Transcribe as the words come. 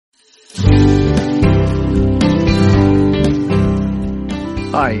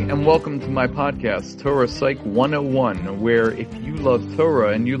Hi, and welcome to my podcast, Torah Psych 101, where if you love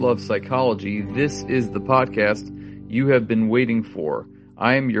Torah and you love psychology, this is the podcast you have been waiting for.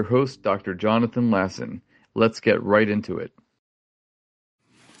 I am your host, Dr. Jonathan Lasson. Let's get right into it.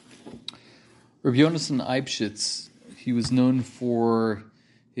 Rabbi Yonasan Eibshitz, he was known for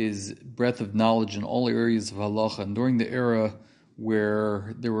his breadth of knowledge in all areas of halacha, and during the era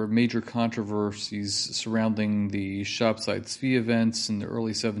where there were major controversies surrounding the Shabtai Tzvi events in the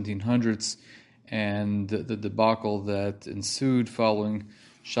early 1700s and the debacle that ensued following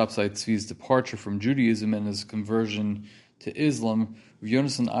Shabtai Tzvi's departure from Judaism and his conversion to Islam, Rabbi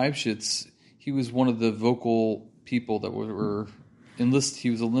Yonasan Eibshitz, he was one of the vocal people that were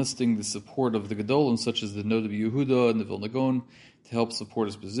enlisting the support of the Gedolim, such as the Noda B'Yehuda and the Vilna Gaon, to help support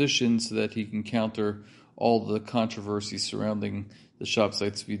his position so that he can counter all the controversies surrounding the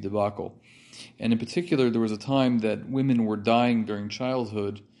Shabtai Tzvi debacle. And in particular, there was a time that women were dying during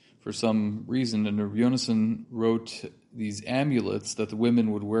childhood for some reason, and Rabbi Yonasan wrote these amulets that the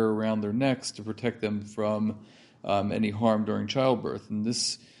women would wear around their necks to protect them from any harm during childbirth. And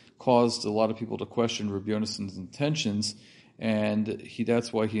this caused a lot of people to question Rabbi Yonasan's intentions, and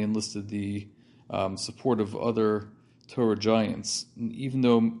that's why he enlisted the support of other Torah giants. And even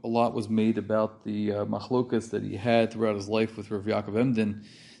though a lot was made about the machlokas that he had throughout his life with Rav Yaakov Emden,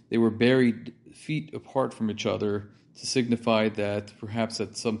 they were buried feet apart from each other to signify that perhaps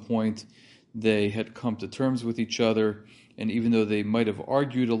at some point they had come to terms with each other, and even though they might have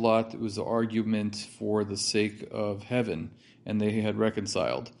argued a lot, it was an argument for the sake of heaven, and they had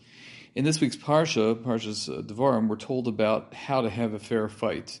reconciled. In this week's Parshas Devarim, we're told about how to have a fair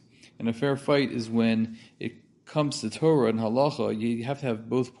fight. And a fair fight is when it comes to Torah and halacha, you have to have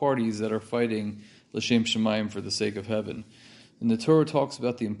both parties that are fighting l'shem shamayim for the sake of heaven. And the Torah talks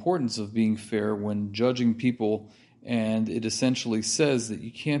about the importance of being fair when judging people, and it essentially says that you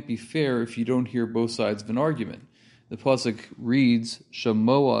can't be fair if you don't hear both sides of an argument. The pasuk reads,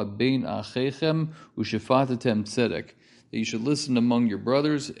 "Shamoa bein achechem u'shefatatem tzedek," that you should listen among your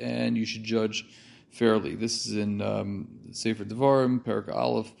brothers and you should judge fairly. This is in Sefer Devarim, Perek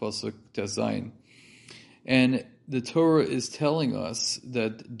Aleph, pasuk Tes Zayin. And the Torah is telling us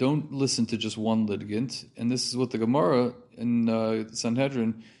that don't listen to just one litigant. And this is what the Gemara in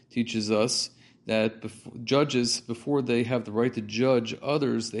Sanhedrin teaches us, that judges, before they have the right to judge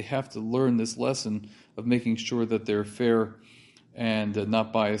others, they have to learn this lesson of making sure that they're fair and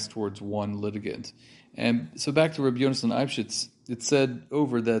not biased towards one litigant. And so back to Rabbi Yonasan Eibshitz, it said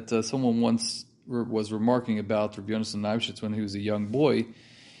over that someone once was remarking about Rabbi Yonasan Eibshitz when he was a young boy,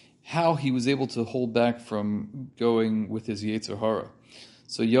 how he was able to hold back from going with his Yetzer Hara.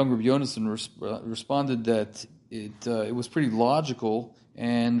 So young Rabbi Yonasan responded that it was pretty logical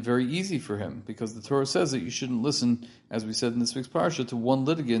and very easy for him, because the Torah says that you shouldn't listen, as we said in this week's parsha, to one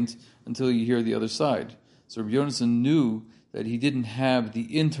litigant until you hear the other side. So Rabbi Yonasan knew that he didn't have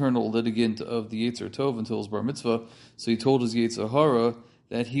the internal litigant of the Yetzer Tov until his bar mitzvah, so he told his Yetzer Hara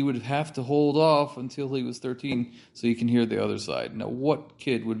that he would have to hold off until he was 13 so he can hear the other side. Now, what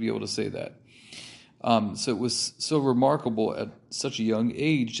kid would be able to say that? So it was so remarkable at such a young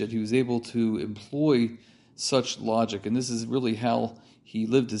age that he was able to employ such logic, and this is really how he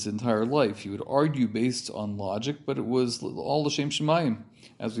lived his entire life. He would argue based on logic, but it was all l'shem shamayim,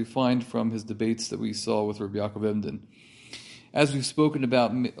 as we find from his debates that we saw with Rabbi Yaakov Emden. As we've spoken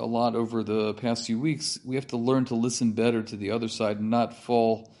about a lot over the past few weeks, we have to learn to listen better to the other side and not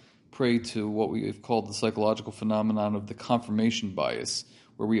fall prey to what we have called the psychological phenomenon of the confirmation bias,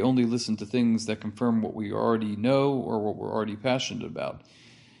 where we only listen to things that confirm what we already know or what we're already passionate about.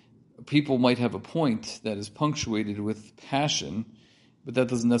 People might have a point that is punctuated with passion, but that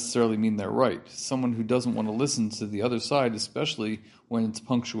doesn't necessarily mean they're right. Someone who doesn't want to listen to the other side, especially when it's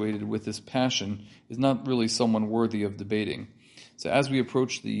punctuated with this passion, is not really someone worthy of debating. So as we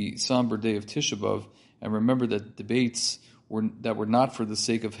approach the somber day of Tisha B'Av, and remember that debates that were not for the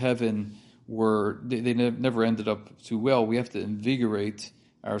sake of heaven they never ended up too well, we have to invigorate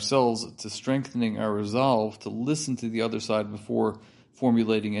ourselves to strengthening our resolve to listen to the other side before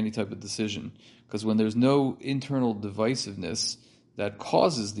formulating any type of decision. Because when there's no internal divisiveness that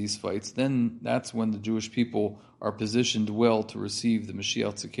causes these fights, then that's when the Jewish people are positioned well to receive the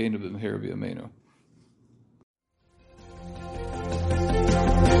Mashiach Tzidkeinu b'mehera b'yameinu.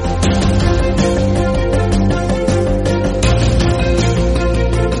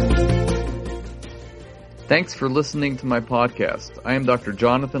 Thanks for listening to my podcast. I am Dr.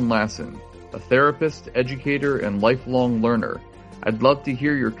 Jonathan Lasson, a therapist, educator, and lifelong learner. I'd love to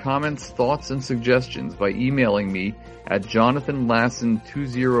hear your comments, thoughts, and suggestions by emailing me at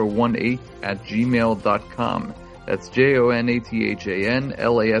jonathanlasson2018@gmail.com. That's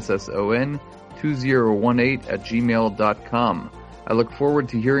JONATHANLASSON 2018@gmail.com. I look forward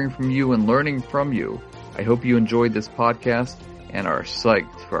to hearing from you and learning from you. I hope you enjoyed this podcast and are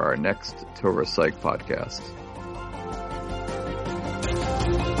psyched for our next Torah Psych podcast.